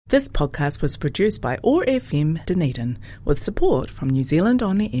This podcast was produced by OAR FM Dunedin with support from New Zealand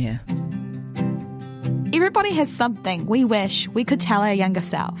On Air. Everybody has something we wish we could tell our younger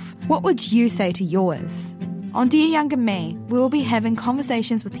self. What would you say to yours? On Dear Younger Me, we will be having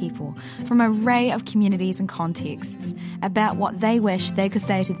conversations with people from an array of communities and contexts about what they wish they could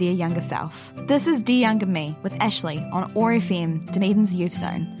say to their younger self. This is Dear Younger Me with Ashley on OAR FM, Dunedin's Youth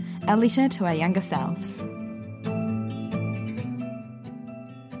Zone, a letter to our younger selves.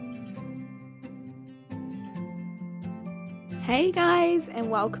 Hey guys, and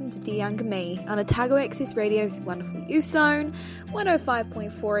welcome to Dear Younger Me on Otago Access Radio's wonderful Youth Zone.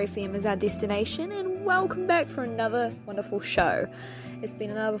 105.4 FM is our destination, and welcome back for another wonderful show. It's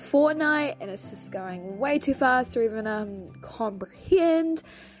been another fortnight, and it's just going way too fast to even comprehend,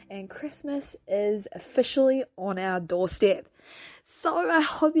 and Christmas is officially on our doorstep. So I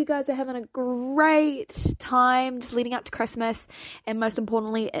hope you guys are having a great time just leading up to Christmas, and most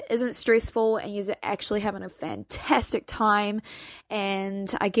importantly, it isn't stressful and you're actually having a fantastic time.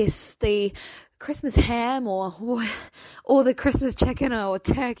 And I guess the Christmas ham or the Christmas chicken or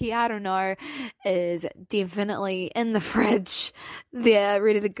turkey, I don't know, is definitely in the fridge. They're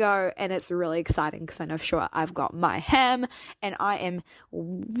ready to go, and it's really exciting because I know for sure I've got my ham and I am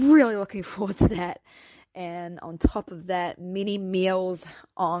really looking forward to that. And on top of that, many meals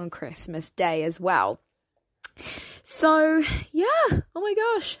on Christmas Day as well. So, yeah, oh my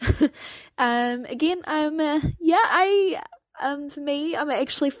gosh. For me, I'm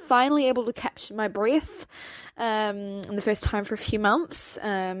actually finally able to capture my breath, the first time for a few months,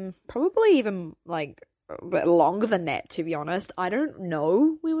 probably even like a bit longer than that, to be honest. I don't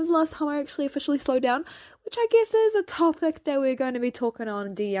know when was the last time I actually officially slowed down, which I guess is a topic that we're going to be talking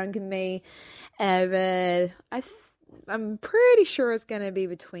on Dear Younger Me. I'm pretty sure it's going to be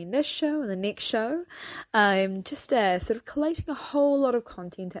between this show and the next show. I'm just sort of collating a whole lot of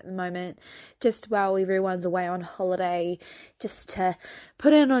content at the moment, just while everyone's away on holiday, just to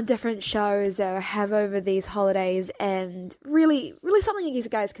put in on different shows that I have over these holidays, and really something you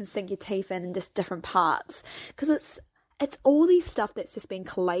guys can sink your teeth in just different parts, because it's all these stuff that's just been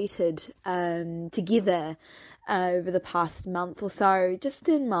collated together over the past month or so, just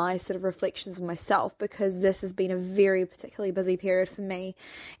in my sort of reflections of myself, because this has been a very particularly busy period for me,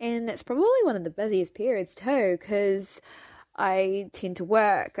 and it's probably one of the busiest periods too, because I tend to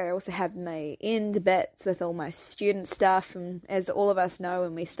work. I also have my end bits with all my student stuff, and as all of us know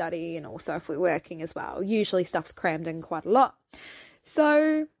when we study, and also if we're working as well, usually stuff's crammed in quite a lot.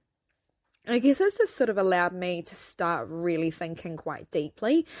 So I guess it's just sort of allowed me to start really thinking quite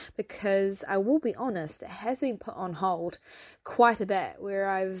deeply, because I will be honest, it has been put on hold quite a bit, where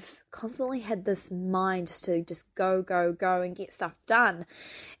I've constantly had this mind just to just go and get stuff done,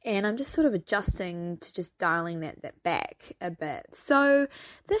 and I'm just sort of adjusting to just dialing that back a bit. So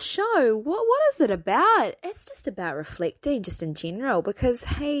this show, what is it about? It's just about reflecting just in general, because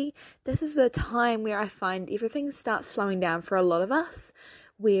hey, this is the time where I find everything starts slowing down for a lot of us,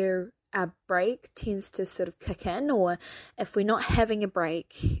 where our break tends to sort of kick in, or if we're not having a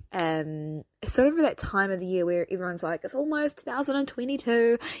break, it's sort of that time of the year where everyone's like, it's almost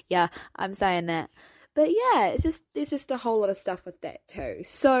 2022. Yeah, I'm saying that. But yeah, there's just a whole lot of stuff with that too.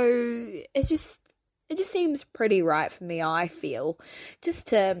 So it just seems pretty right for me, I feel, just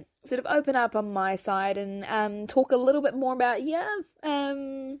to sort of open up on my side and talk a little bit more about,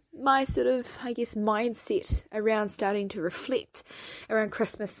 my sort of, I guess, mindset around starting to reflect around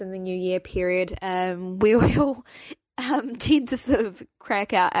Christmas and the New Year period. We all tend to sort of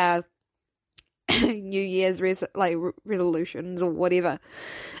crack out our New Year's resolutions or whatever.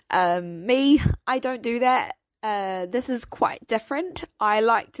 Me, I don't do that. This is quite different. I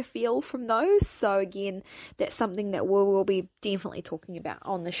like to feel from those. So again, that's something that we'll be definitely talking about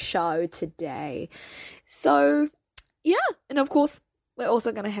on the show today. So yeah, and of course, we're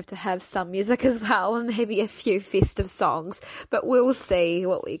also going to have some music as well, and maybe a few festive songs, but we'll see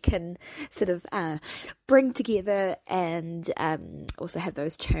what we can sort of bring together, and also have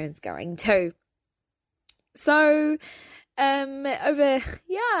those tunes going too. So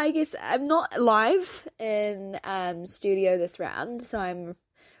I guess I'm not live in studio this round, so I'm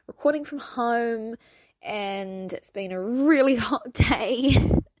recording from home, and it's been a really hot day,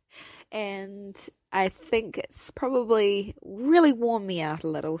 and I think it's probably really warmed me out a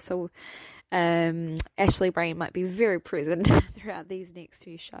little, so Ashley Brain might be very present throughout these next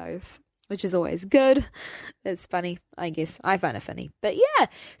few shows, which is always good. It's funny, I guess. I find it funny. But yeah,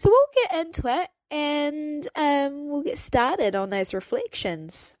 so we'll get into it, and we'll get started on those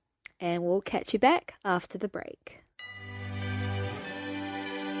reflections, and we'll catch you back after the break.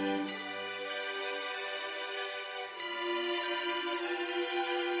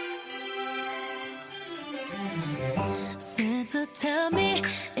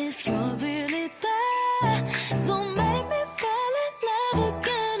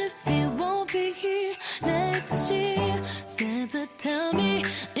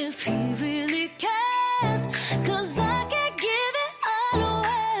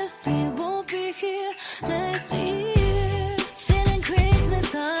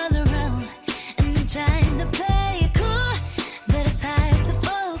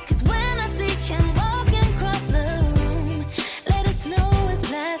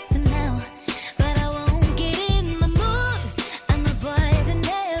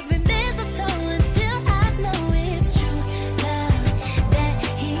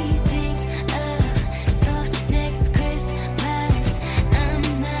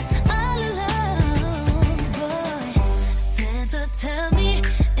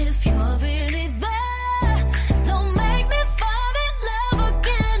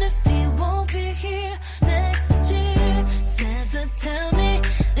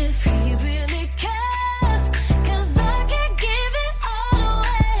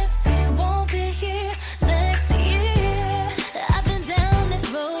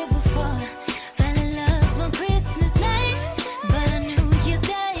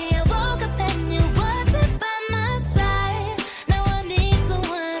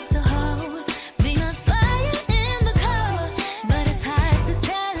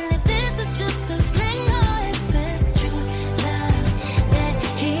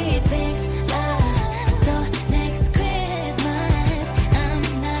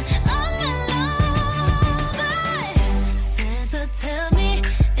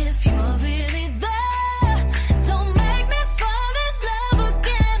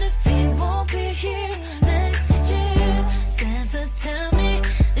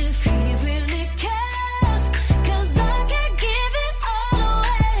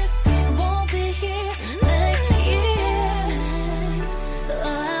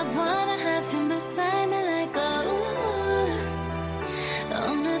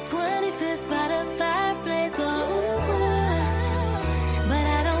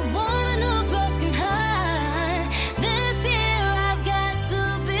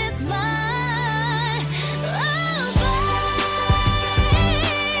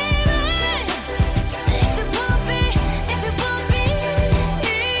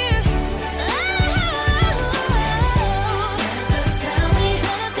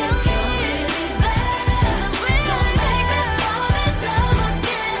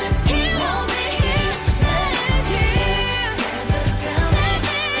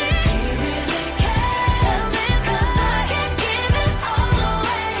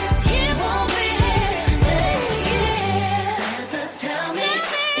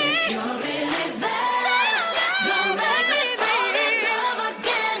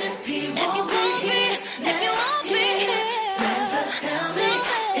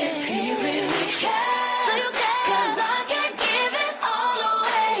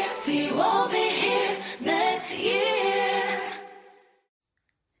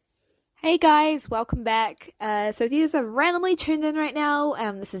 Hey guys, welcome back. So if you guys are randomly tuned in right now,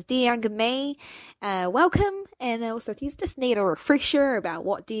 this is Dear Younger Me. Welcome. And also if you just need a refresher about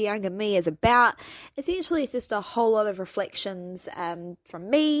what Dear Younger Me is about, essentially it's just a whole lot of reflections from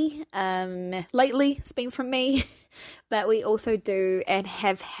me. Lately it's been from me. But we also do and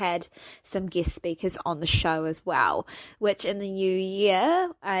have had some guest speakers on the show as well, which in the new year,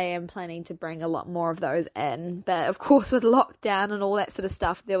 I am planning to bring a lot more of those in. But of course, with lockdown and all that sort of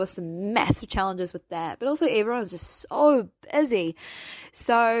stuff, there were some massive challenges with that. But also everyone's just so busy.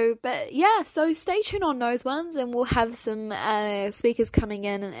 So stay tuned on those ones and we'll have some speakers coming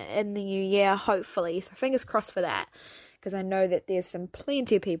in the new year, hopefully. So fingers crossed for that. Because I know that there's some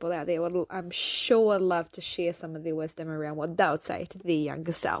plenty of people out there who I'm sure would love to share some of their wisdom around what they would say to their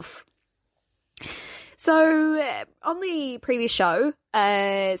younger self. So on the previous show,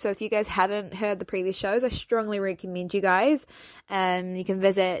 so if you guys haven't heard the previous shows, I strongly recommend you guys. You can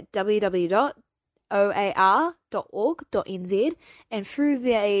visit www.oar.org.nz and through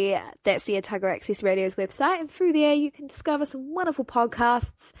there, that's the Otago Access Radio's website, and through there you can discover some wonderful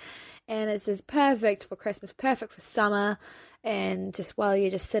podcasts. And it's just perfect for Christmas, perfect for summer, and just while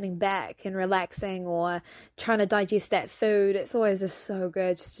you're just sitting back and relaxing or trying to digest that food, it's always just so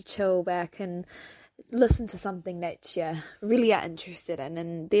good just to chill back and listen to something that you really are interested in.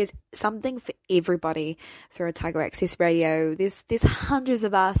 And there's something for everybody through Otago Access Radio. There's hundreds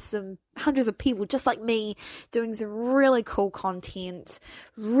of us and hundreds of people just like me doing some really cool content,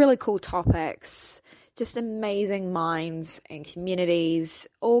 really cool topics, just amazing minds and communities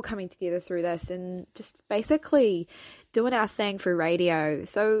all coming together through this and just basically doing our thing through radio.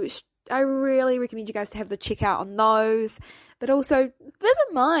 So I really recommend you guys to have the check out on those, but also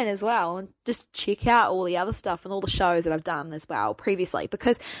visit mine as well and just check out all the other stuff and all the shows that I've done as well previously,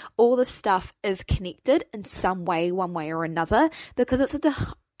 because all this stuff is connected in some way, one way or another, because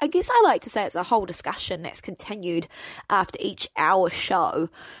I guess I like to say it's a whole discussion that's continued after each hour show.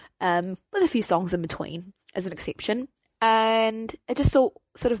 With a few songs in between as an exception. And it just all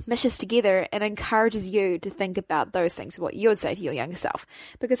sort of meshes together and encourages you to think about those things, what you would say to your younger self.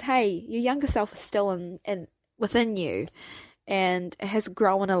 Because, hey, your younger self is still in within you and it has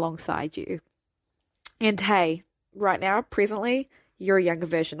grown alongside you. And, hey, right now, presently, you're a younger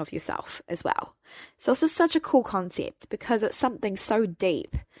version of yourself as well. So it's just such a cool concept because it's something so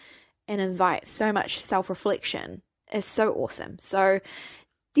deep and invites so much self-reflection. It's so awesome. So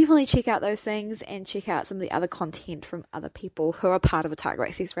definitely check out those things and check out some of the other content from other people who are part of Otago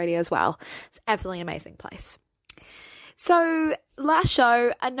Access Radio as well. It's absolutely an amazing place. So last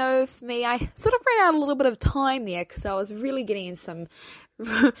show, I know for me, I sort of ran out a little bit of time there because I was really getting in some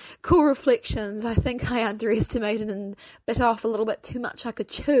cool reflections. I think I underestimated and bit off a little bit too much I could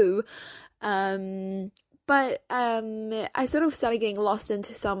chew. But I sort of started getting lost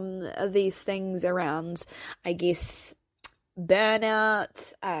into some of these things around, I guess,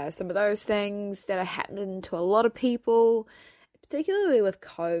 burnout, some of those things that are happening to a lot of people, particularly with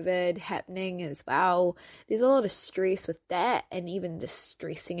COVID happening as well. There's a lot of stress with that, and even just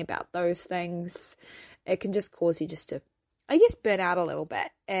stressing about those things, it can just cause you just to, I guess, burn out a little bit,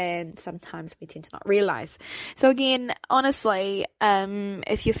 and sometimes we tend to not realize. So again, honestly,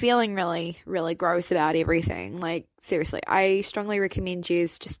 if you're feeling really, really gross about everything, like seriously, I strongly recommend you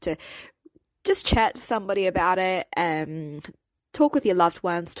just chat to somebody about it, talk with your loved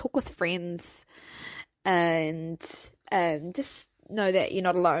ones, talk with friends, and just know that you're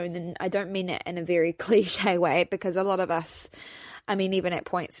not alone. And I don't mean that in a very cliche way, because a lot of us, I mean, even at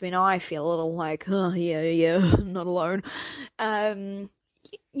points when I feel a little like, oh, yeah, I'm not alone.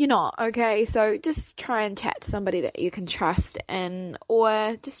 You're not, okay? So just try and chat to somebody that you can trust,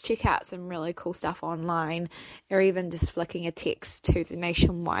 or just check out some really cool stuff online, or even just flicking a text to the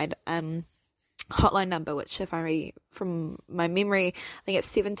nationwide hotline number, which, if I read from my memory, I think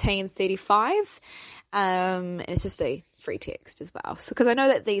it's 1735. And it's just a free text as well. So, because I know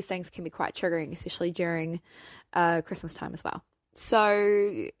that these things can be quite triggering, especially during Christmas time as well.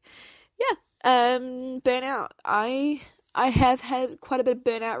 So, yeah, burnout. I have had quite a bit of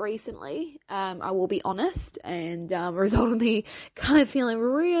burnout recently, I will be honest, and result of me kind of feeling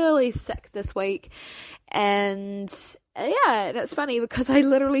really sick this week. And yeah, that's funny because I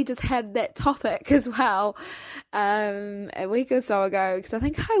literally just had that topic as well a week or so ago, because I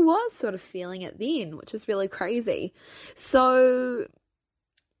think I was sort of feeling it then, which is really crazy. So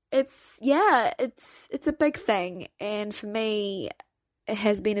it's a big thing, and for me, it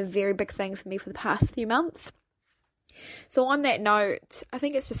has been a very big thing for me for the past few months. So on that note, I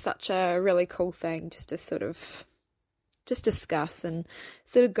think it's just such a really cool thing just to sort of just discuss and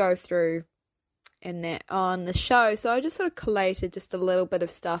sort of go through and that on the show. So I just sort of collated just a little bit of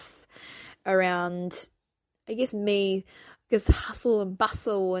stuff around, I guess, me, because hustle and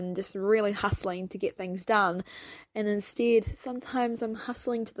bustle and just really hustling to get things done. And instead, sometimes I'm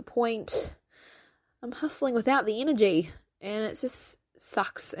hustling to the point, I'm hustling without the energy, and it just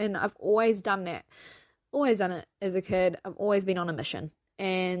sucks. And I've always done that. Always done it as a kid. I've always been on a mission.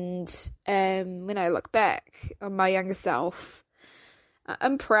 And when I look back on my younger self,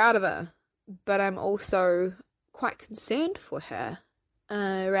 I'm proud of her, but I'm also quite concerned for her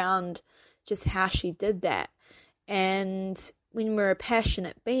around just how she did that. And when we're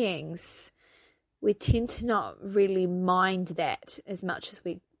passionate beings, we tend to not really mind that as much as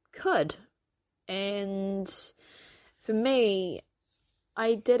we could. And for me,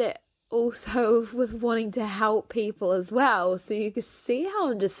 I did it also with wanting to help people as well. So you can see how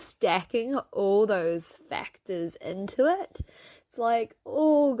I'm just stacking all those factors into it. It's like,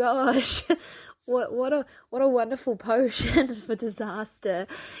 oh gosh, what a wonderful potion for disaster,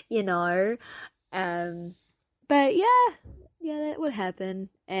 you know. But yeah, that would happen.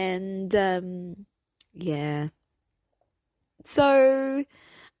 And yeah. So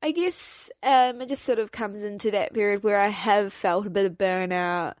I guess it just sort of comes into that period where I have felt a bit of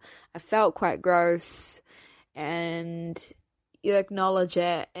burnout. I felt quite gross, and you acknowledge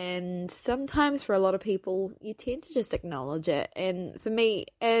it. And sometimes for a lot of people, you tend to just acknowledge it. And for me,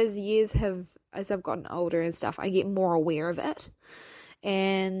 as I've gotten older and stuff, I get more aware of it.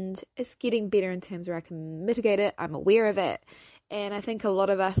 And it's getting better in terms where I can mitigate it. I'm aware of it. And I think a lot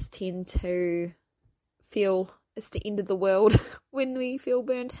of us tend to feel it's the end of the world when we feel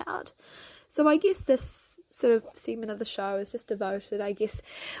burnt out. So I guess this sort of segment of the show is just devoted, I guess,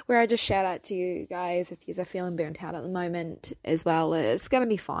 where I just shout out to you guys if you're feeling burnt out at the moment as well. It's going to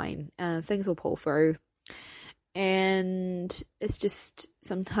be fine. Things will pull through. And it's just,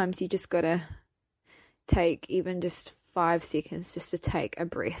 sometimes you just got to take even just 5 seconds just to take a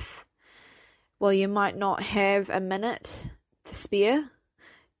breath. Well, you might not have a minute to spare.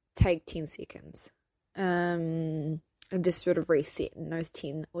 Take 10 seconds. And just sort of reset in those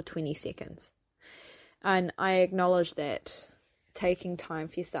 10 or 20 seconds. And I acknowledge that taking time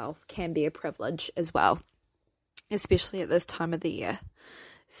for yourself can be a privilege as well, especially at this time of the year.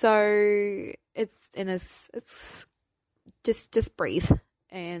 So it's just breathe,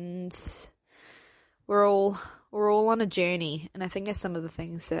 and we're all on a journey. And I think there's some of the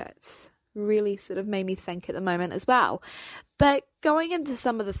things that's really sort of made me think at the moment as well. But going into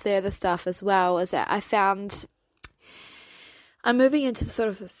some of the further stuff as well is that I found I'm moving into sort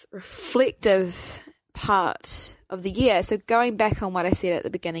of this reflective part of the year. So going back on what I said at the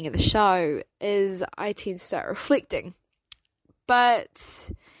beginning of the show is I tend to start reflecting.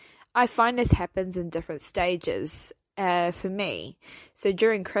 But I find this happens in different stages for me. So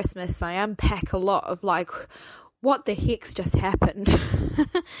during Christmas, I unpack a lot of like, what the heck's just happened?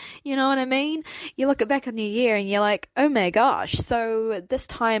 You know what I mean? You look back on New Year and you're like, oh my gosh, so this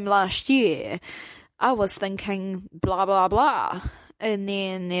time last year, I was thinking blah, blah, blah. And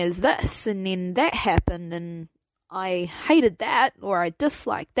then there's this, and then that happened, and I hated that, or I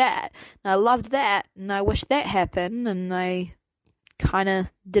disliked that, and I loved that, and I wish that happened, and I kind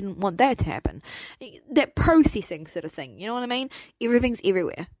of didn't want that to happen. That processing sort of thing, you know what I mean? Everything's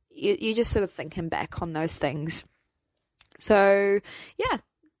everywhere. You're just sort of thinking back on those things. So, yeah,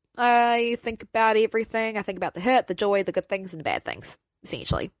 I think about everything. I think about the hurt, the joy, the good things, and the bad things,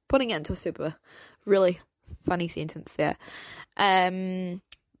 essentially. Putting it into a super, really funny sentence there.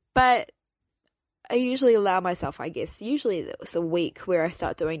 But I usually allow myself, I guess, usually it's a week where I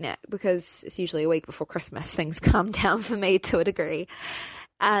start doing that, because it's usually a week before Christmas. Things calm down for me to a degree.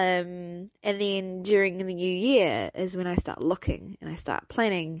 And then during the new year is when I start looking and I start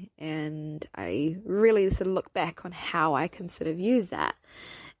planning, and I really sort of look back on how I can sort of use that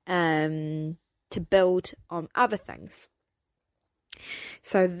to build on other things.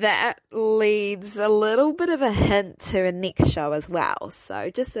 So that leads a little bit of a hint to a next show as well.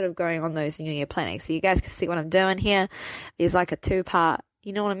 So just sort of going on those New Year planning. So you guys can see what I'm doing here. There's like a 2-part,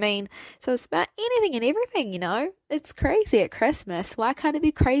 you know what I mean? So it's about anything and everything, you know? It's crazy at Christmas. Why can't it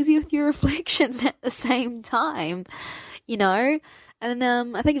be crazy with your reflections at the same time? You know? And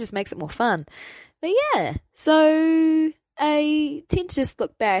I think it just makes it more fun. But yeah, so I tend to just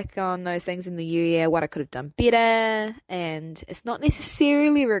look back on those things in the new year, what I could have done better, and it's not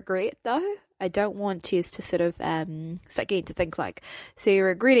necessarily regret though. I don't want you to sort of start getting to think like, so you're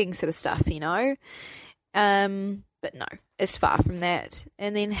regretting sort of stuff, you know? But no, it's far from that.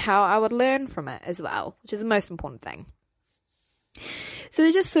 And then how I would learn from it as well, which is the most important thing. So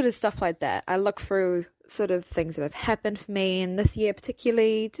there's just sort of stuff like that. I look through sort of things that have happened for me, and this year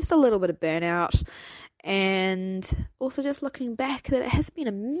particularly, just a little bit of burnout, and also just looking back that it has been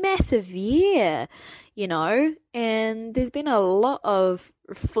a massive year, you know, and there's been a lot of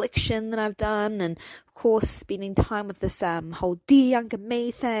reflection that I've done, and of course spending time with this whole Dear Younger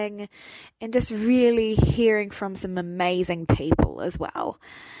Me thing, and just really hearing from some amazing people as well,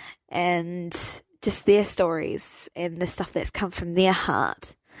 and just their stories and the stuff that's come from their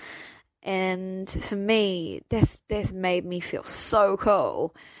heart. And for me, that's made me feel so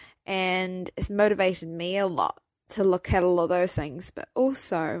cool, and it's motivated me a lot to look at a lot of those things, but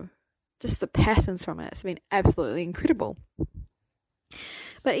also just the patterns from it. It's been absolutely incredible.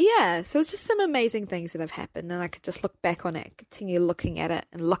 But yeah, so it's just some amazing things that have happened, and I could just look back on it, continue looking at it,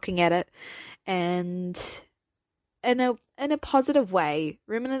 and in a positive way,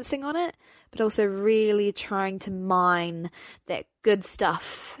 reminiscing on it, but also really trying to mine that good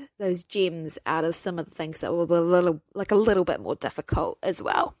stuff, those gems out of some of the things that were a little bit more difficult as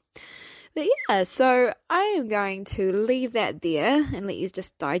well. But yeah, so I am going to leave that there and let you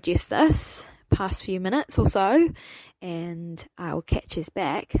just digest this past few minutes or so, and I will catch us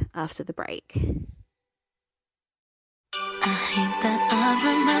back after the break. I hate that I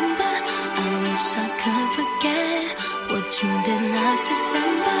remember, I wish I could forget what you did last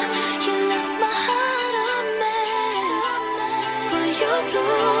December. You left my heart a mess, but you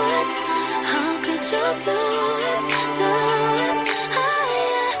blew it. How could you do it,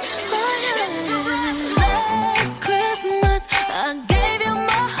 Last Christmas, I gave you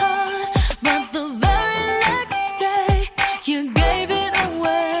my heart, but the very next day, you gave it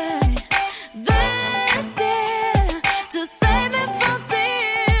away. This year, to save me from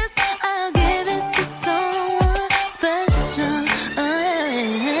tears, I'll give it to someone special.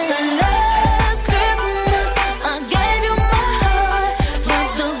 The last Christmas, I gave you my heart, but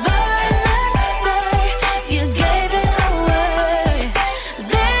the very next day, you gave it away.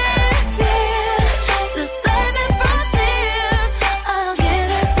 This year, to save me from tears, I'll give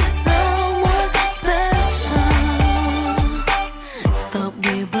it to someone special. Thought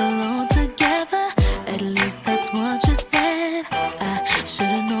we belonged together, at least that's what you said. I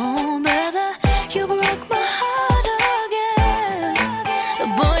should've known better, you broke my heart again.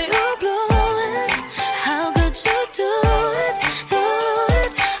 Boy, you blew it, how could you do it,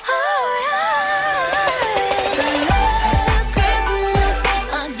 oh yeah. The last Christmas,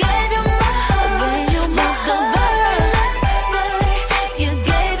 I gave you my heart, but the very next day, you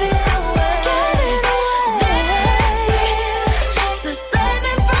gave it away. This year, to save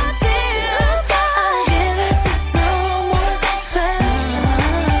me from tears, I'll give it to someone special.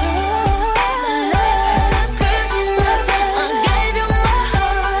 Last Christmas, I gave you my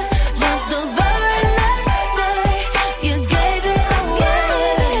heart, but the very next day, you gave it away.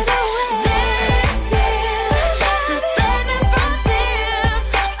 This year, to save me from tears,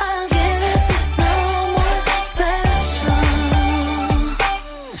 I'll give it to someone special.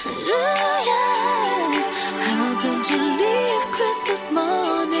 How could you leave Christmas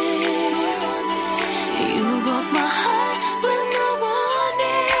morning? You broke my heart with no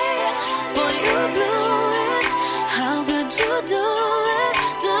warning. Boy, you blew it. How could you do it,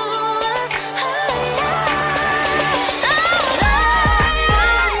 Last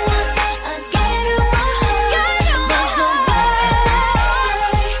Christmas, I gave you my heart, but the very next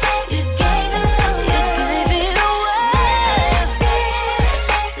day, you gave it away. This year,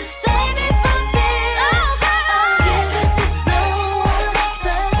 to save me from tears, I'll give it to someone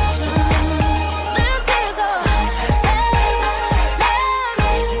special. This is all.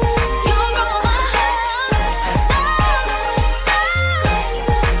 You broke my heart.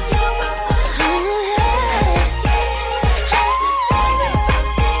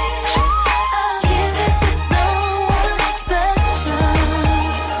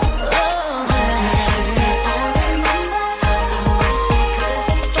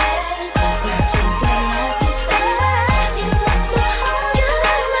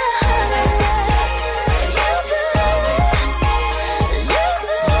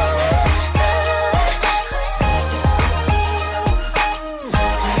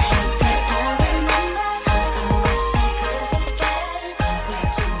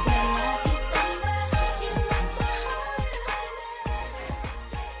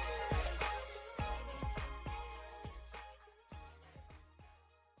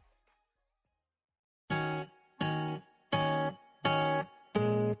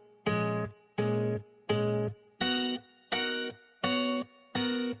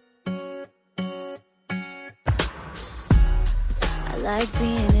 I like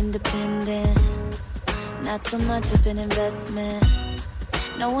being independent, not so much of an investment.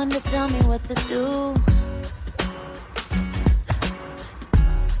 no one to tell me what to do.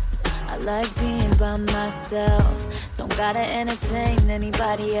 I like being by myself, don't gotta entertain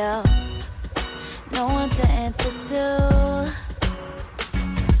anybody else, no one to answer to.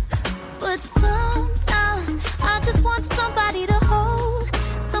 But sometimes I just want somebody to hold,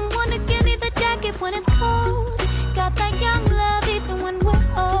 someone to give me the jacket when it's cold. Got that young love even when we're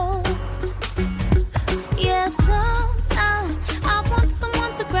old. Yeah, sometimes I want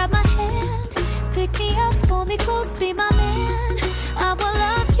someone to grab my hand, pick me up, pull me close, be my man. I will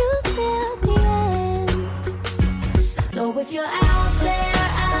love you till the end. So if you're out there,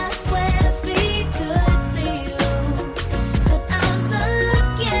 I swear to be good to you. But I'm done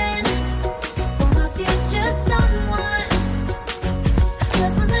looking for my future someone.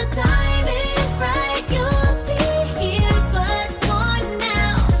 'Cause when the time is right, you'll be here. But for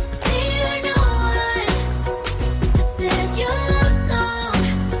now, dear no one, this is your love song.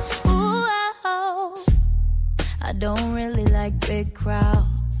 Ooh, oh. I don't really like big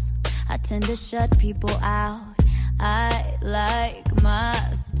crowds, I tend to shut people out. I like my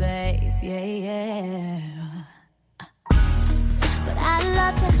space, yeah. But I'd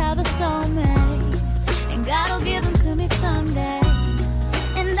love to have a soulmate, and God will give them to me someday.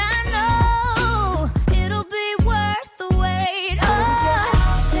 And I know it'll be worth the wait. So if you're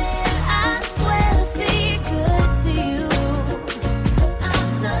out there, I swear to be good to you. But I'm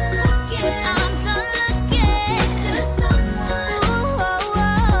done looking, just someone. Ooh, oh,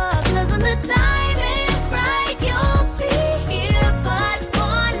 oh. 'Cause when the time is right, you'll be here. But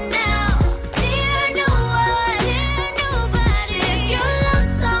for now, dear no one, dear nobody, this is your love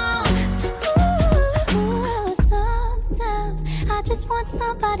song. Ooh, sometimes I just want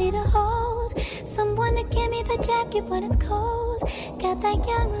somebody to hold, someone to give me the jacket when it's cold. Got that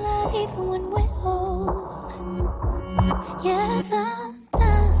young love even when we're old. Yeah,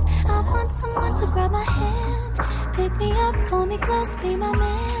 sometimes I want someone to grab my hand, pick me up, pull me close, be my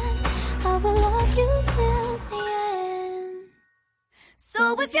man. I will love you till the end. So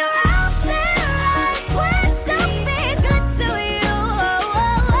if you're out there, I swear to be good to you.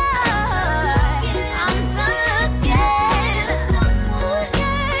 I'm done looking.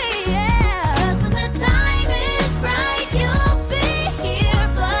 Yeah. 'Cause when the time is right, you'll be here.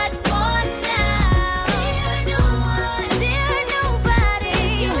 But for now, dear no one, dear nobody,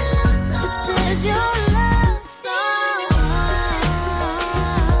 this is your love song.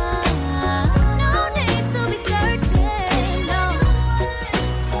 No need to be searching, no.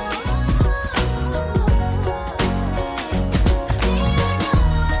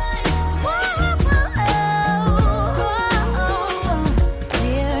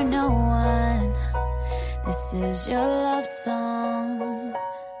 Dear no one, this is your love song.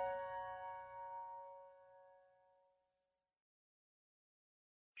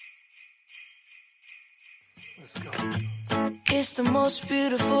 It's the most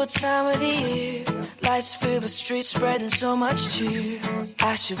beautiful time of the year. Lights fill the streets, spreading so much cheer.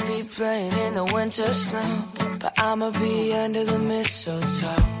 I should be playing in the winter snow, but I'ma be under the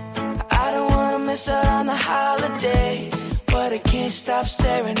mistletoe. I don't wanna miss out on the holiday, but I can't stop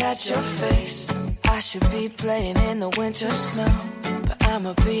staring at your face. I should be playing in the winter snow, but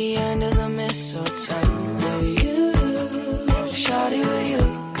I'ma be under the mistletoe. With you, shawty, with you,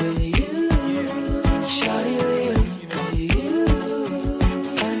 shawty, with you.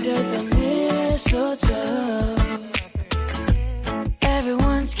 Mistletoe.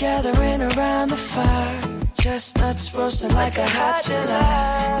 Everyone's gathering around the fire, chestnuts roasting like a hot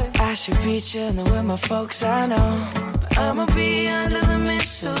July. I should be chilling with my folks, I know, but I'ma be under the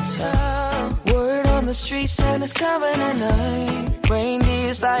mistletoe. Word on the street, Santa's coming tonight.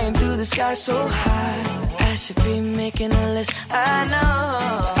 Reindeers flying through the sky so high. I should be making a list, I know,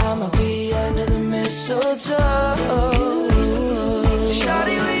 but I'ma be under the mistletoe.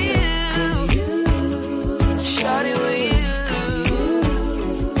 Shawty with you, shawty with you,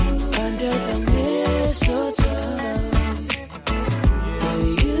 under the mistletoe.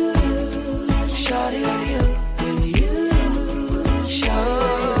 With you, shawty with you, shawty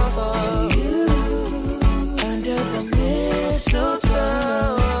with you, under the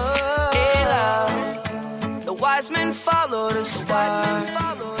mistletoe. Yeah, the wise men follow the star,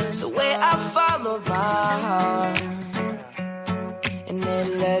 the way I followed my heart. And it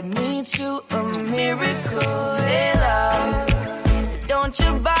led me to a miracle, hey love. Don't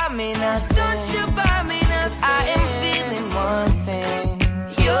you buy me nothing, don't you buy me nothing. I am feeling one thing,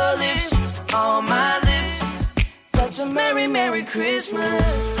 your lips on my lips. That's a merry, merry Christmas.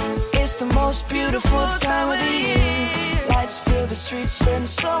 It's the most beautiful time of the year. Lights fill the streets, spend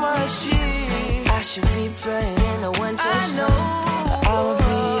so much cheer. I should be playing in the winter snow, but I will be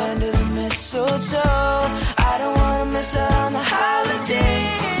mistletoe. I don't wanna miss out on the holiday,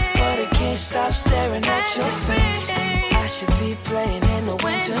 but I can't stop staring at your face. I should be playing in the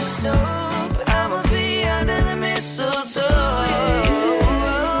winter snow, but I'ma be under the mistletoe.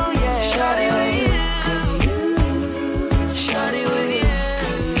 Shawty with you, shawty with you,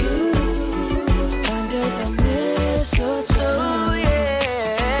 under the mistletoe, yeah.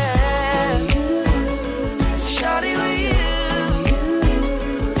 Shawty with you,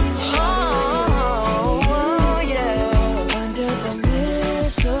 oh yeah, under the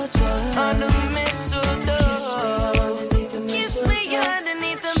mistletoe, under the mistletoe. Kiss me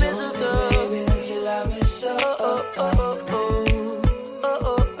underneath the mistletoe, baby, that you love me so.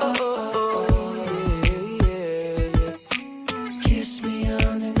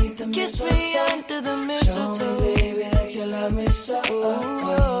 Under the mistletoe, show me, baby, that you love me so.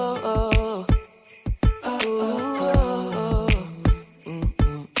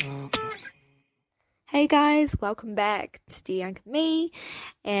 Hey guys, welcome back to Dear Young Me,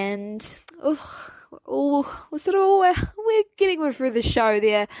 and we're getting through the show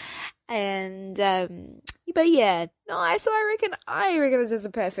there, and but yeah, no, so I reckon it's just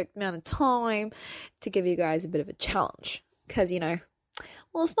a perfect amount of time to give you guys a bit of a challenge, because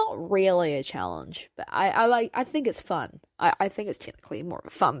well, it's not really a challenge, but I think it's fun. I think it's technically more of a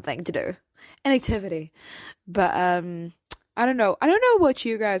fun thing to do, an activity. But I don't know what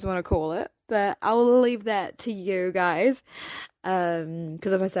you guys want to call it, but I'll leave that to you guys.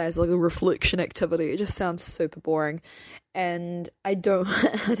 Because if I say it's like a reflection activity, it just sounds super boring, and I don't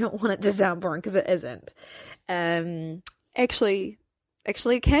want it to sound boring, because it isn't. Actually,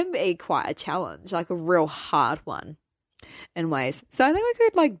 it can be quite a challenge, like a real hard one in ways. So I think we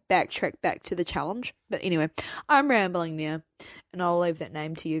could backtrack back to the challenge. But anyway, I'm rambling there, and I'll leave that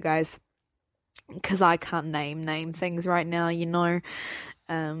name to you guys, because I can't name things right now,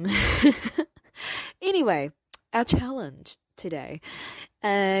 Anyway, our challenge today.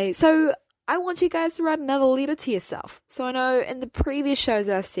 So I want you guys to write another letter to yourself. So I know in the previous shows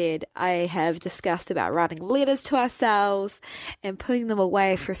I've said I have discussed about writing letters to ourselves and putting them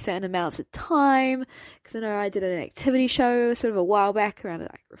away for certain amounts of time, because I know I did an activity show sort of a while back around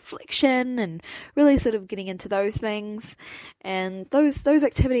reflection and really sort of getting into those things, and those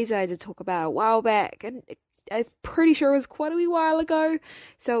activities that I did talk about a while back, and I'm pretty sure it was quite a wee while ago,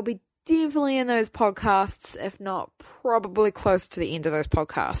 so it'll be definitely in those podcasts, if not probably close to the end of those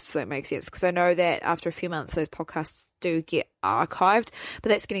podcasts. So that makes sense, because I know that after a few months those podcasts do get archived, but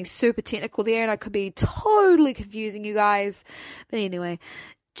that's getting super technical there, and I could be totally confusing you guys. But anyway,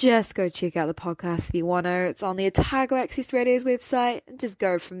 just go check out the podcast if you want to. It's on the Otago Access Radio's website, and just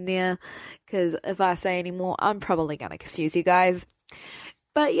go from there, because if I say any more, I'm probably going to confuse you guys.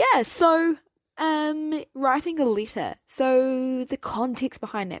 But yeah, so writing a letter. So the context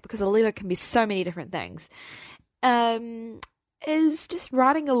behind that, because a letter can be so many different things, is just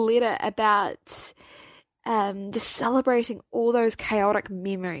writing a letter about just celebrating all those chaotic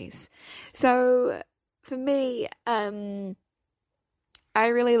memories. So for me, I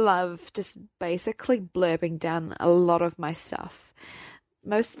really love just basically blurbing down a lot of my stuff.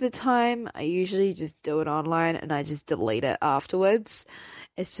 Most of the time, I usually just do it online and I just delete it afterwards.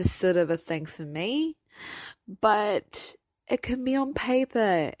 It's just sort of a thing for me. But it can be on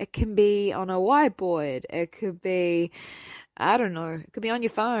paper. It can be on a whiteboard. It could be, I don't know, it could be on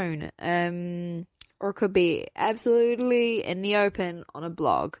your phone. Or it could be absolutely in the open on a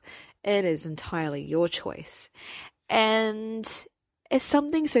blog. It is entirely your choice. And it's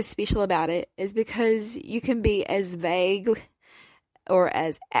something so special about it is because you can be as vague or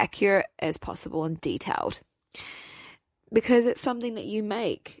as accurate as possible and detailed, because it's something that you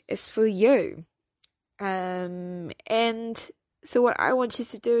make. It's for you. And so what I want you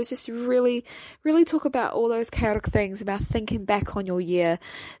to do is just really, really talk about all those chaotic things, about thinking back on your year,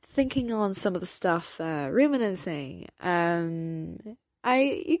 thinking on some of the stuff, reminiscing. You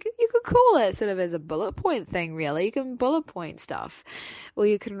could call it sort of as a bullet point thing, really. You can bullet point stuff, or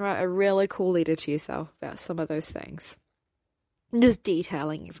you can write a really cool letter to yourself about some of those things. Just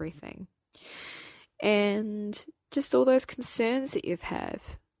detailing everything. And just all those concerns that you've had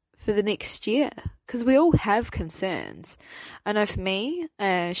for the next year. Because we all have concerns. I know for me,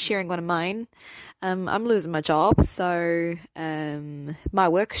 sharing one of mine, I'm losing my job. So my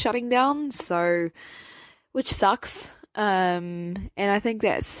work's shutting down. So, which sucks. And I think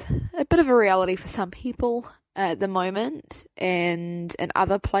that's a bit of a reality for some people at the moment, and in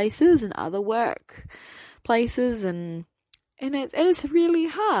other places and other work places, and it is really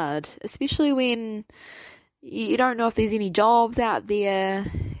hard, especially when you don't know if there's any jobs out there.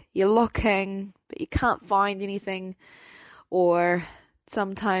 You're looking, but you can't find anything, or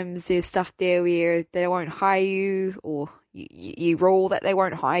sometimes there's stuff there where they won't hire you, or you rule that they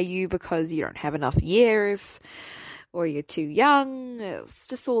won't hire you because you don't have enough years, or you're too young. It's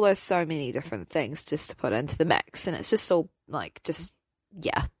just all those so many different things just to put into the mix, and it's just all like, just,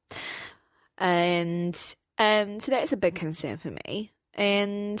 yeah. And so that's a big concern for me.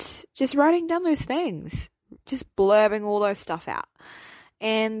 And just writing down those things, just blurbing all those stuff out.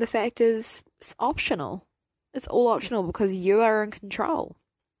 And the fact is, it's optional. It's all optional because you are in control.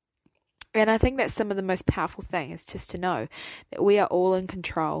 And I think that's some of the most powerful thing, is just to know that we are all in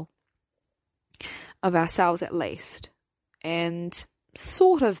control of ourselves, at least, and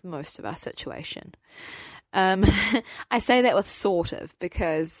sort of most of our situation. I say that with sort of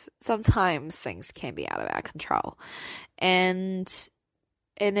because sometimes things can be out of our control, and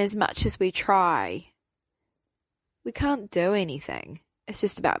as much as we try, we can't do anything. It's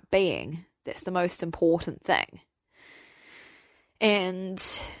just about being. That's the most important thing. And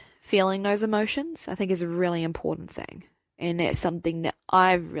feeling those emotions, I think, is a really important thing. And that's something that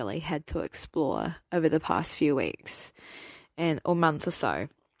I've really had to explore over the past few weeks or month or so.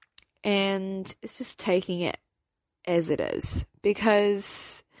 And it's just taking it as it is.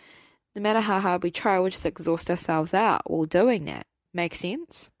 Because no matter how hard we try, we'll just exhaust ourselves out while doing that. Make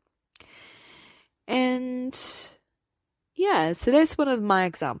sense? And yeah, so that's one of my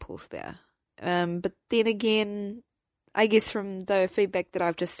examples there. But then again, I guess from the feedback that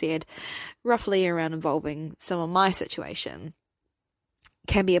I've just said, roughly around involving some of my situation,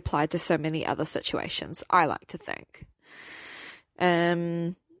 can be applied to so many other situations, I like to think.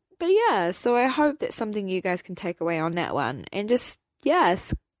 But yeah, so I hope that's something you guys can take away on that one. And just, yeah,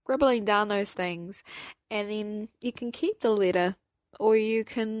 scribbling down those things. And then you can keep the letter, or you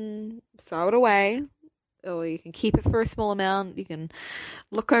can throw it away, or you can keep it for a small amount. You can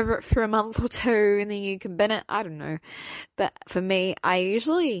look over it for a month or two, and then you can bin it. I don't know. But for me, I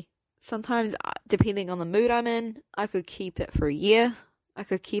usually, sometimes, depending on the mood I'm in, I could keep it for a year. I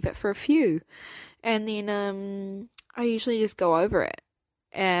could keep it for a few. And then I usually just go over it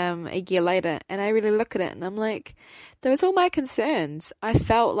a year later, and I really look at it, and I'm like, those are all my concerns. I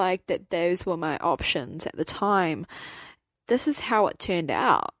felt like that those were my options at the time. This is how it turned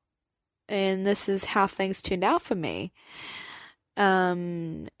out. And this is how things turned out for me.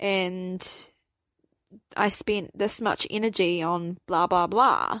 And I spent this much energy on blah, blah,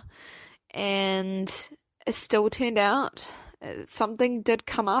 blah. And it still turned out. Something did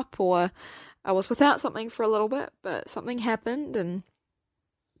come up, or I was without something for a little bit, but something happened and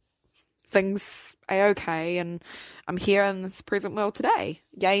things are okay, and I'm here in this present world today.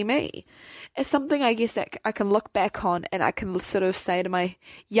 Yay me. It's something, I guess, that I can look back on, and I can sort of say to my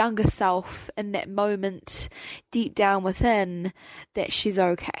younger self in that moment, deep down within, that she's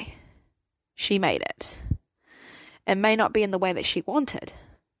okay. She made it. It may not be in the way that she wanted,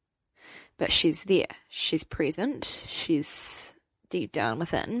 but she's there. She's present. She's deep down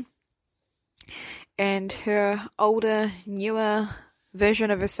within. And her older, newer version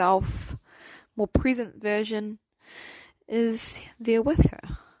of herself, more present version, is there with her.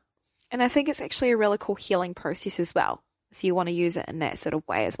 And I think it's actually a really cool healing process as well, if you want to use it in that sort of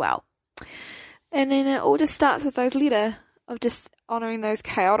way as well. And then it all just starts with those letters of just honouring those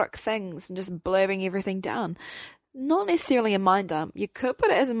chaotic things and just blurbing everything down. Not necessarily a mind dump. You could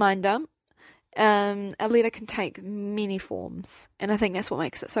put it as a mind dump. A letter can take many forms. And I think that's what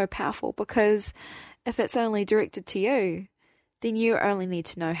makes it so powerful, because if it's only directed to you, then you only need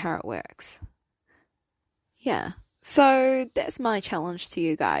to know how it works. Yeah. So that's my challenge to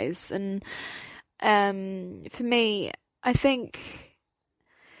you guys. And for me, I think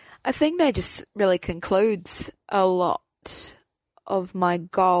that just really concludes a lot of my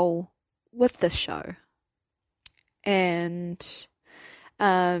goal with this show. And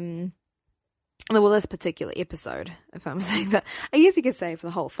well, this particular episode, if I'm saying, but I guess you could say for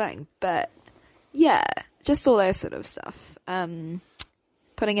the whole thing. But yeah, just all that sort of stuff. Putting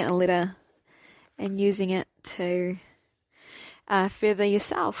it in a letter and using it to further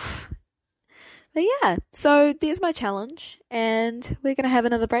yourself. But yeah, so there's my challenge, and we're going to have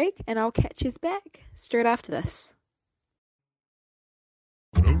another break, and I'll catch you back straight after this.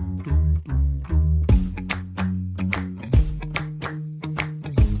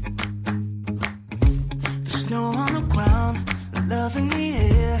 Snow on the ground, love in the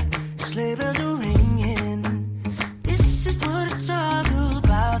air, sleigh bells are ringing. This is what it's all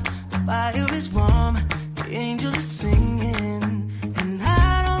about. The fire is warm, the angels are singing, and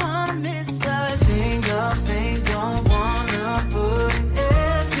I don't wanna miss a single thing. Don't wanna put an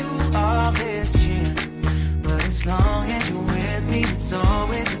end to all this cheer, but as long as you're with me, it's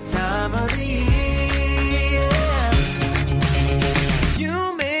always the time of the year. You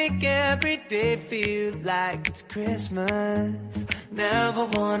like it's Christmas. Never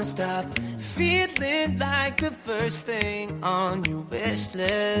wanna stop feeling like the first thing on your wish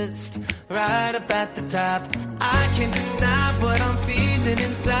list. Right up at the top, I can't deny what I'm feeling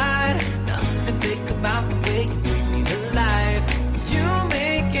inside. Nothing think about the way you bring me to life. You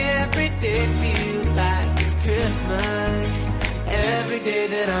make every day feel like it's Christmas. Every day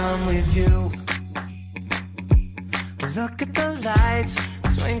that I'm with you. Look at the lights,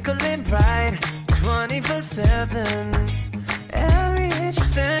 twinkling bright, 24/7. Every inch of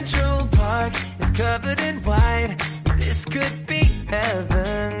Central Park is covered in white. This could be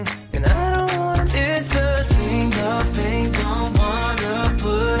heaven. And I don't wanna miss a single thing. Don't wanna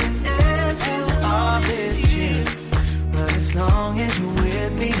put an end to all this shit. But as long as you're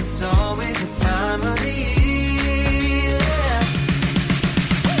with me, it's always the time of the year.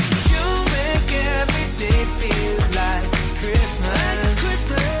 You make every day feel like it's Christmas.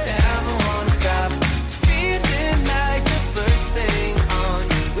 Never wanna stop feeling like the first thing on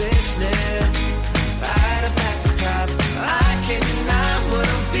your wish list. Right up at the top, I can't deny what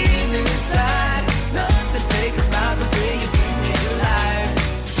I'm feeling inside. Nothing fake about the way you bring me to life.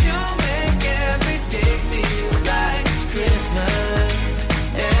 You make every day feel like it's Christmas.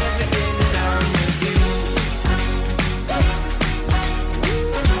 Every day that I'm with you.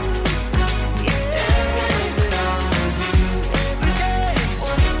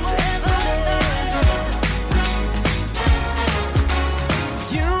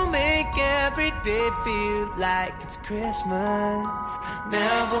 Every day feel like it's Christmas.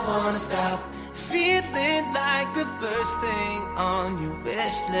 Never wanna stop feeling like the first thing on your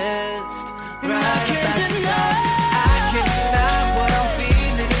wish list. And right I can't deny what I'm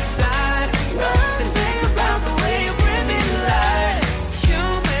feeling inside. Nothing fake about the way you bring me to life. You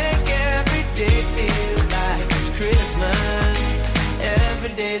make every day feel like it's Christmas.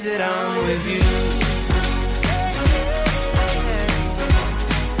 Every day that I'm with you.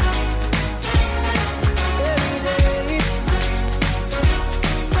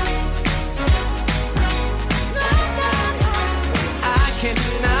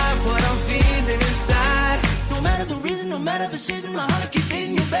 No matter the season, my heart keep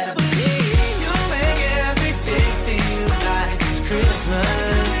beating. You better believe you make every day feel like it's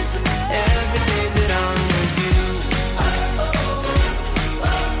Christmas. Every day that I'm with you.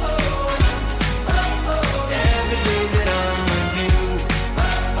 Every day that I'm with you.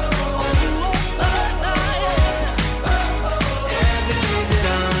 Every day that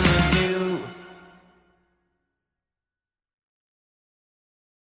I'm with you.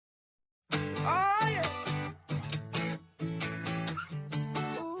 Oh yeah.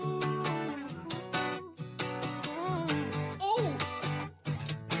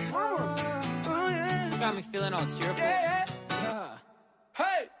 Got me feeling all cheerful. Yeah.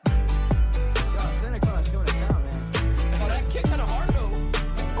 Hey. Yo, Santa Claus going to town, man. Oh, that kick kind of hard though.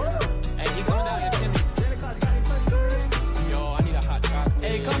 Hey, he coming down here, Timmy. Santa Claus got any questions? Yo, I need a hot chocolate.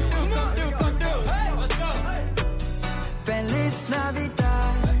 Hey, come through. Hey, let's go. Feliz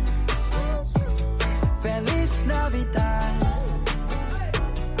Navidad. Feliz Navidad.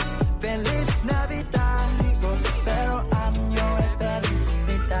 Feliz Navidad. Prospero año y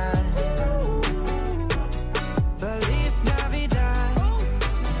felicidad. Feliz Navidad.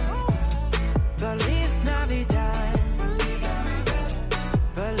 Feliz Navidad.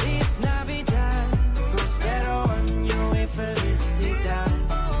 Feliz Navidad. Prospero año y felicidad.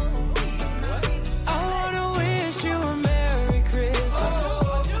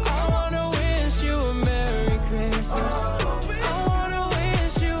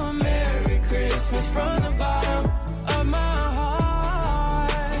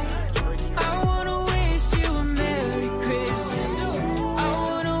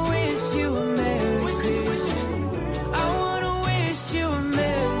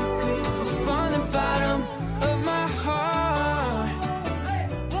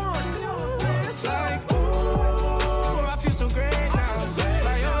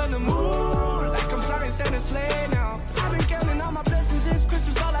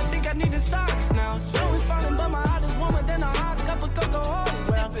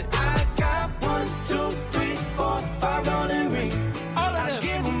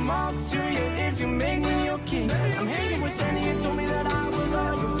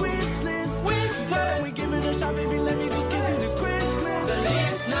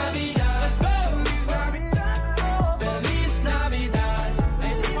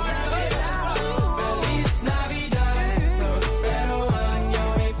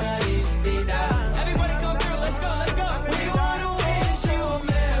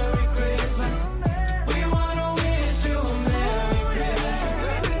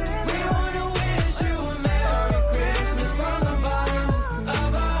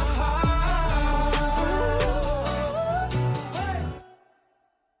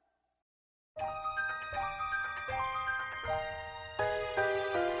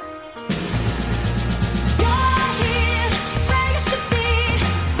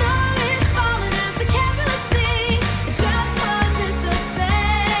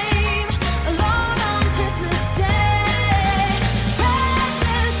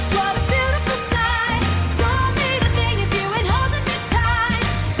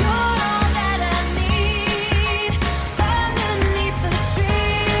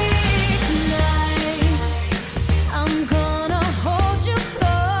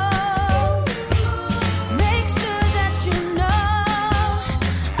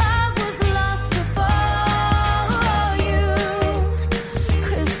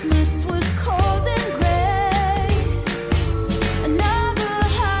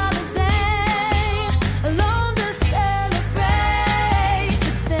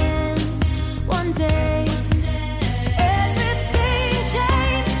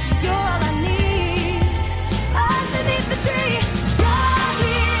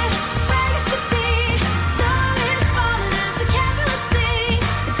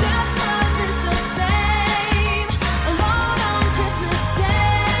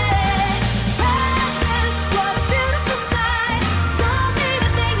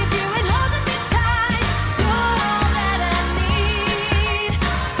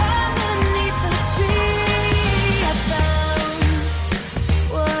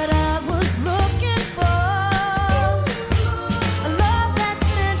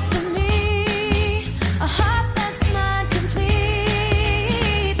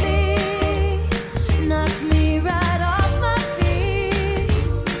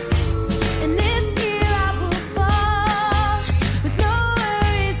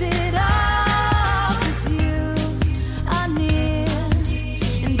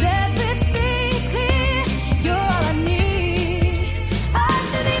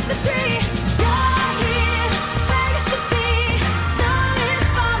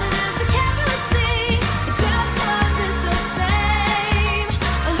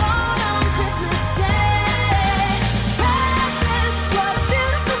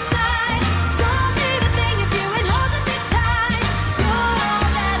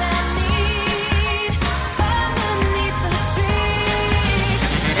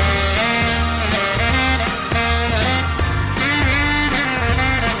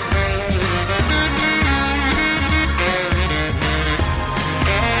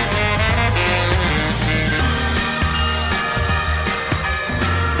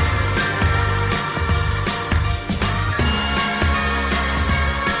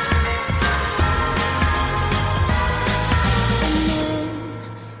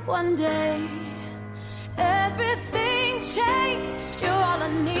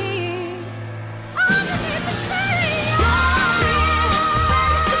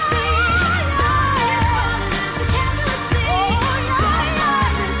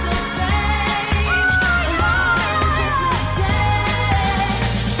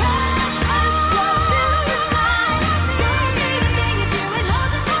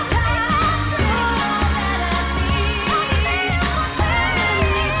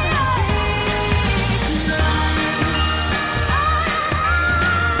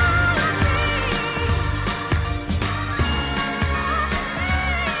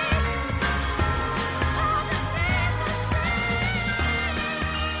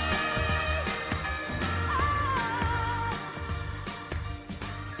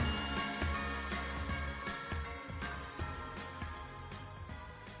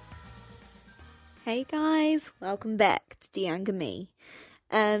 Hey guys, welcome back to The Younger Me.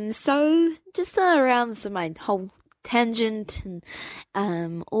 So just around some my whole tangent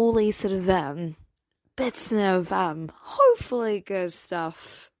and all these sort of bits of hopefully good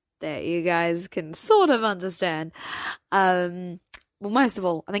stuff that you guys can sort of understand. Well, most of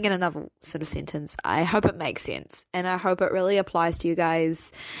all, I think in another sort of sentence, I hope it makes sense, and I hope it really applies to you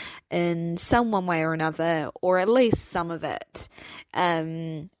guys in some one way or another, or at least some of it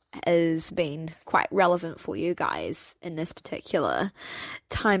has been quite relevant for you guys in this particular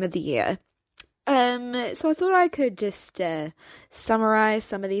time of the year. So I thought I could just summarize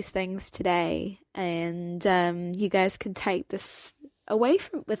some of these things today, and you guys can take this away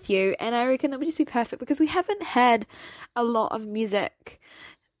with you, and I reckon it would just be perfect because we haven't had a lot of music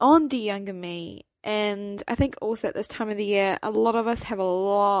on The Younger Me, and I think also at this time of the year, a lot of us have a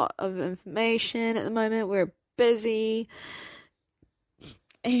lot of information at the moment. We're busy.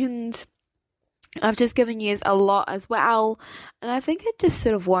 And I've just given you a lot as well. And I think it just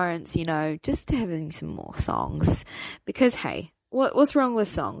sort of warrants, just having some more songs. Because, hey, what's wrong with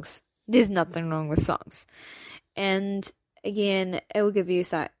songs? There's nothing wrong with songs. And, again, it will give you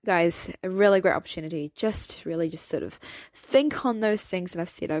guys a really great opportunity just to really just sort of think on those things that I've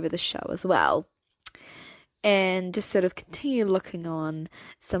said over the show as well. And just sort of continue looking on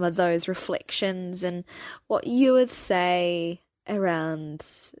some of those reflections and what you would say around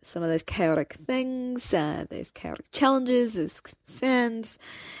some of those chaotic things, those chaotic challenges, those concerns,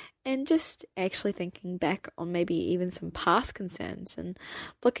 and just actually thinking back on maybe even some past concerns and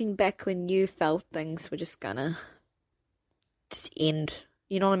looking back when you felt things were just gonna just end,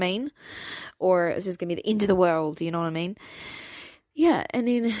 you know what I mean? Or it's just gonna be the end of the world, you know what I mean? Yeah, and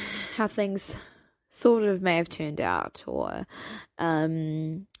then how things sort of may have turned out, or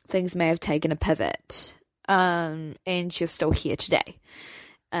things may have taken a pivot. And you're still here today.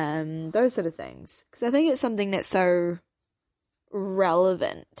 Those sort of things. Because I think it's something that's so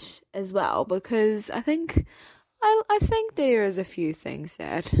relevant as well, because I think there is a few things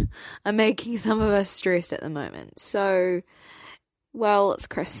that are making some of us stressed at the moment. So, well, it's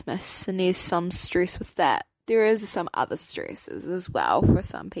Christmas and there's some stress with that. There is some other stresses as well for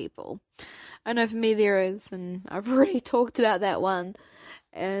some people. I know for me there is, and I've already talked about that one.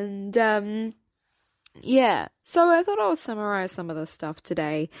 And, yeah, so I thought I would summarize some of the stuff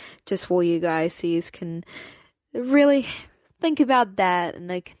today just for you guys so you can really think about that and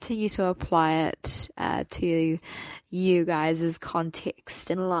then continue to apply it to you guys' context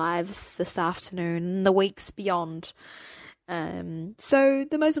and lives this afternoon and the weeks beyond. So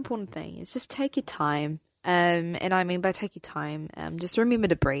the most important thing is just take your time. And I mean by take your time, just remember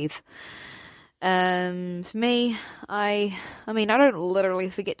to breathe. For me, I mean, I don't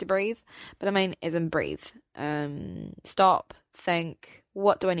literally forget to breathe, but I mean, as in breathe. Stop, think,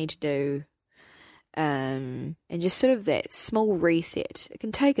 what do I need to do? And just sort of that small reset. It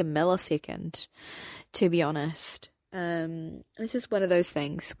can take a millisecond, to be honest. It's just one of those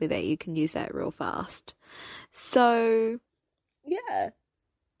things where that you can use that real fast. So,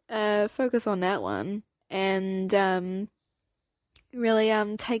 yeah, focus on that one and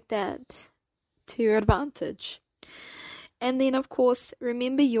really take that to your advantage. And then of course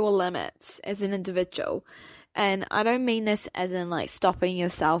remember your limits as an individual, and I don't mean this as in like stopping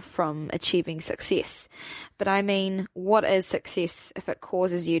yourself from achieving success, but I mean what is success if it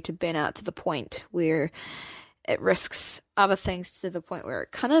causes you to burn out to the point where it risks other things, to the point where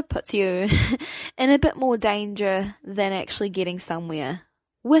it kind of puts you in a bit more danger than actually getting somewhere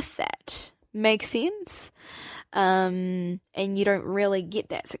with that. Make sense? And you don't really get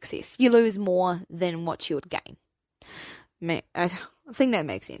that success. You lose more than what you would gain. I think that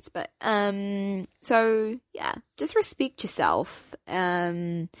makes sense. But so yeah, just respect yourself.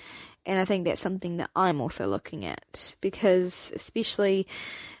 And I think that's something that I'm also looking at, because especially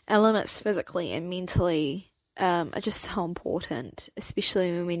our limits physically and mentally are just so important,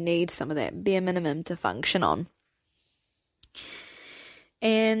 especially when we need some of that bare minimum to function on.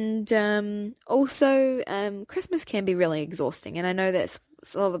 And also, Christmas can be really exhausting, and I know that's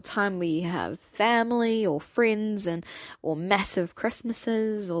a lot of the time we have family or friends or massive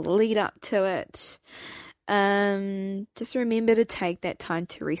Christmases or the lead up to it. Just remember to take that time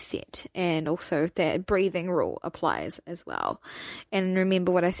to reset, and also that breathing rule applies as well. And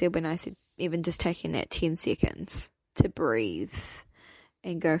remember what I said when I said even just taking that 10 seconds to breathe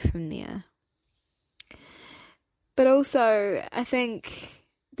and go from there. But also, I think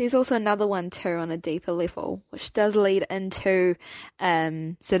there's also another one too on a deeper level, which does lead into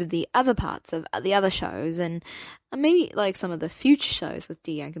sort of the other parts of the other shows, and maybe like some of the future shows with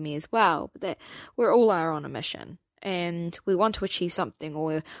The Younger Me as well, but that we all are on a mission. and we want to achieve something, or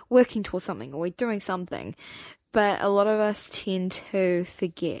we're working towards something, or we're doing something. But a lot of us tend to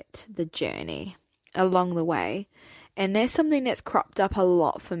forget the journey along the way. And that's something that's cropped up a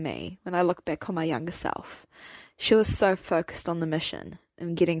lot for me when I look back on my younger self. She was so focused on the mission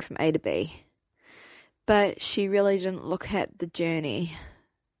and getting from A to B. But she really didn't look at the journey.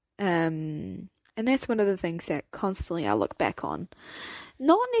 And that's one of the things that constantly I look back on.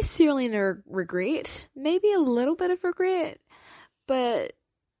 Not necessarily in a regret, maybe a little bit of regret. But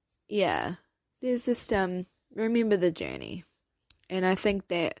yeah, there's just remember the journey. And I think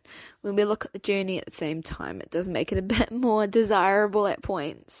that when we look at the journey at the same time, it does make it a bit more desirable at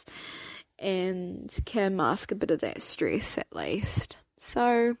points and can mask a bit of that stress at least.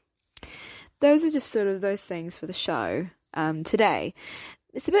 So those are just sort of those things for the show today.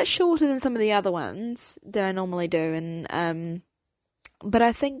 It's a bit shorter than some of the other ones that I normally do, and but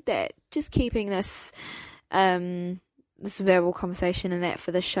I think that just keeping this this verbal conversation and that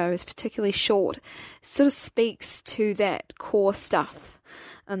for the show is particularly short, sort of speaks to that core stuff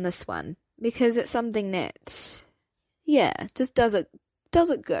on this one, because it's something that, yeah, just does it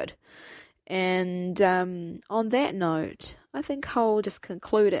good. And on that note, I think I'll just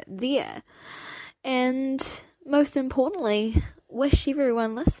conclude it there. And most importantly, wish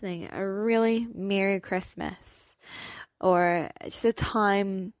everyone listening a really Merry Christmas, or just a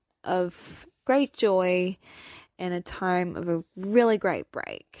time of great joy and a time of a really great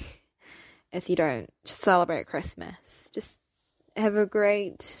break. If you don't celebrate Christmas, just have a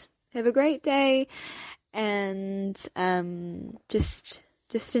great day, and just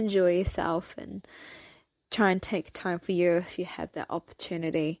enjoy yourself, and try and take time for you if you have that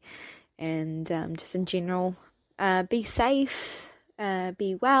opportunity. And just in general, be safe,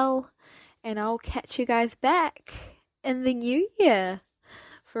 be well, and I'll catch you guys back in the new year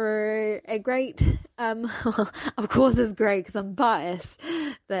for a great, of course it's great because I'm biased,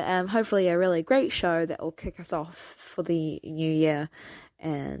 but hopefully a really great show that will kick us off for the new year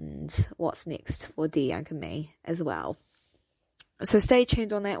and what's next for Dear Young and Me as well. So stay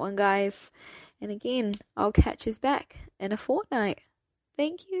tuned on that one, guys. And again, I'll catch you back in a fortnight.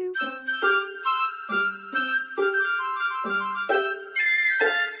 Thank you.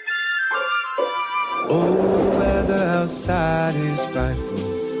 Oh, the weather outside is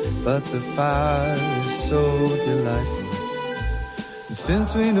frightful, but the fire is so delightful. And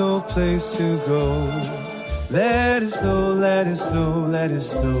since we no place to go, let it snow, let it snow, let it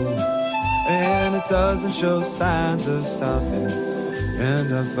snow. And it doesn't show signs of stopping.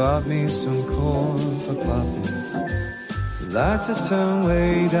 And I bought me some corn for popping. The lights are turned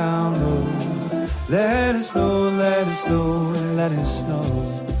way down low. Let it snow, let it snow, let it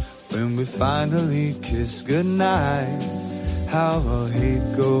snow. When we finally kiss goodnight, how I'll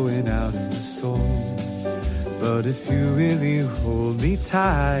hate going out in the storm. But if you really hold me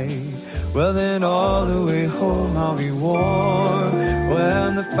tight, well then all the way home I'll be warm.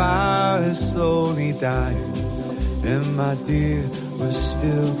 When the fire is slowly dying, and my dear, we're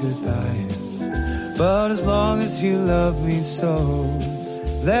still goodbye. But as long as you love me so,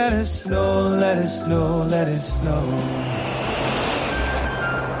 let it snow, let it snow, let it snow.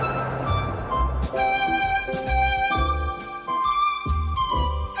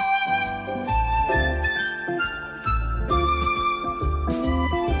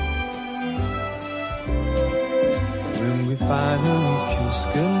 Finally kiss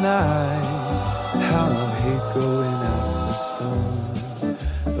goodnight, how I hate going out in the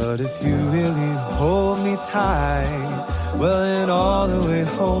storm. But if you really hold me tight, well then all the way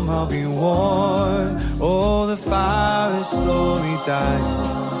home I'll be warm. Oh, the fire is slowly dying,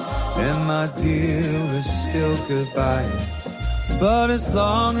 and my dear, we're still goodbye. But as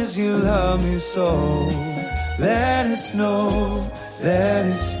long as you love me so, let it snow, let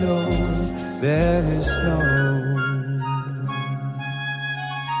it snow, let it snow.